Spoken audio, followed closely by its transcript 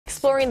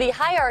exploring the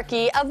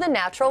hierarchy of the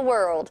natural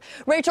world.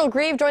 Rachel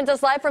Grieve joins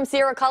us live from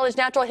Sierra College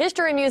Natural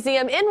History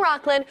Museum in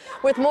Rockland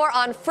with more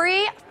on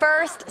Free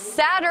First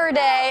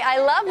Saturday. I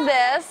love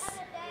this.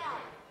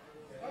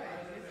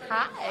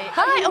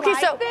 Hi. Okay,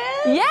 so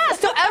yeah,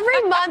 so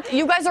every month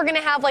you guys are going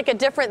to have like a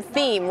different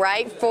theme,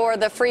 right, for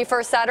the Free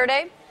First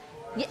Saturday?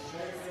 Yeah.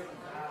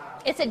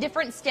 It's a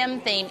different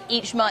STEM theme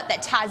each month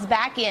that ties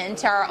back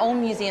into our own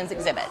museum's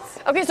exhibits.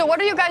 Okay, so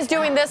what are you guys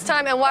doing this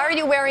time, and why are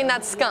you wearing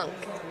that skunk?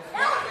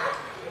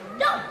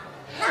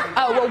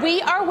 Oh, well,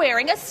 we are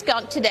wearing a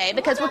skunk today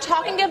because we're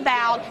talking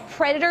about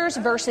predators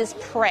versus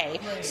prey.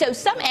 So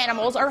some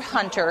animals are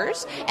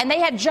hunters, and they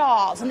have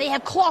jaws, and they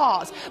have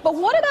claws. But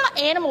what about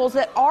animals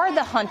that are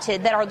the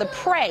hunted, that are the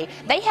prey?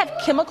 They have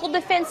chemical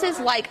defenses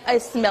like a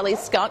smelly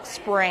skunk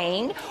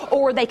spraying,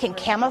 or they can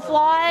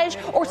camouflage,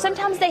 or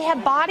sometimes they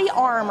have body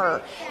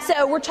armor.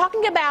 So we're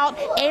talking about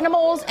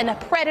animals and the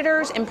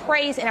predators and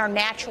preys in our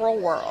natural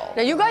world.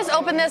 Now, you guys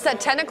opened this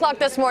at 10 o'clock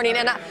this morning,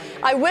 and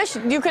I wish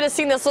you could have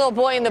seen this little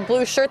boy in the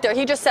blue shirt there.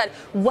 He just said,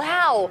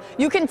 wow,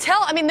 you can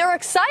tell. I mean, they're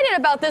excited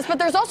about this, but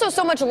there's also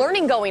so much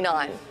learning going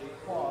on.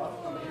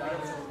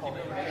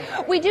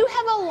 We do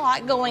have a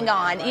lot going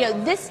on. You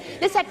know, this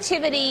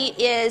activity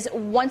is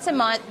once a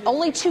month,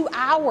 only 2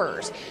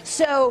 hours.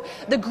 So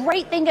the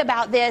great thing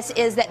about this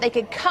is that they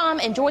could come,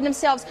 enjoy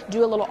themselves,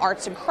 do a little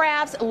arts and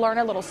crafts, learn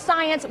a little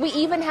science. We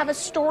even have a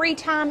story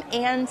time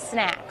and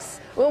snacks.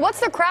 Well,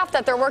 what's the craft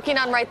that they're working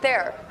on right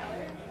there?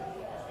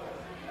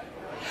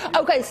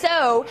 Okay,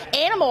 so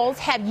animals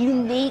have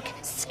unique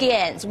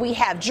skins. We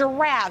have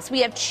giraffes,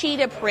 we have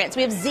cheetah prints,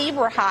 we have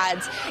zebra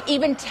hides,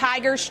 even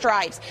tiger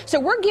stripes. So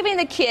we're giving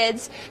the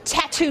kids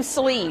tattoo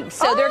sleeves.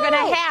 So they're going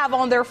to have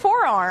on their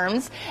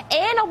forearms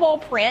animal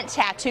print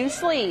tattoo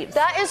sleeves.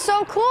 That is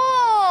so cool.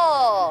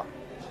 Oh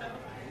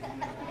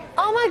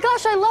my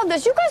gosh, I love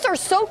this. You guys are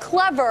so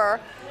clever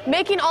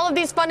making all of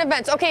these fun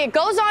events. Okay, it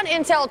goes on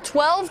until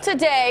 12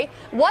 today.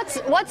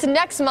 What's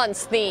next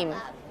month's theme?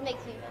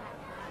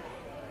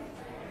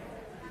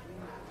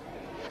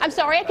 I'm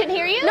sorry, I couldn't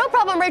hear you. No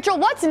problem, Rachel.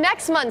 What's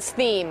next month's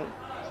theme?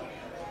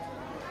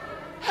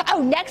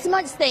 Oh, next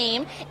month's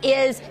theme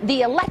is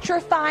the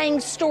electrifying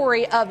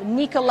story of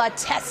Nikola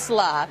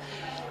Tesla.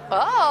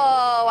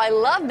 Oh, I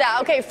love that.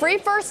 Okay, Free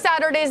First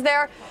Saturdays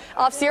there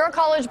off Sierra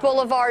College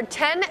Boulevard,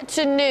 10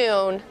 to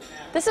noon.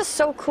 This is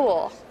so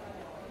cool.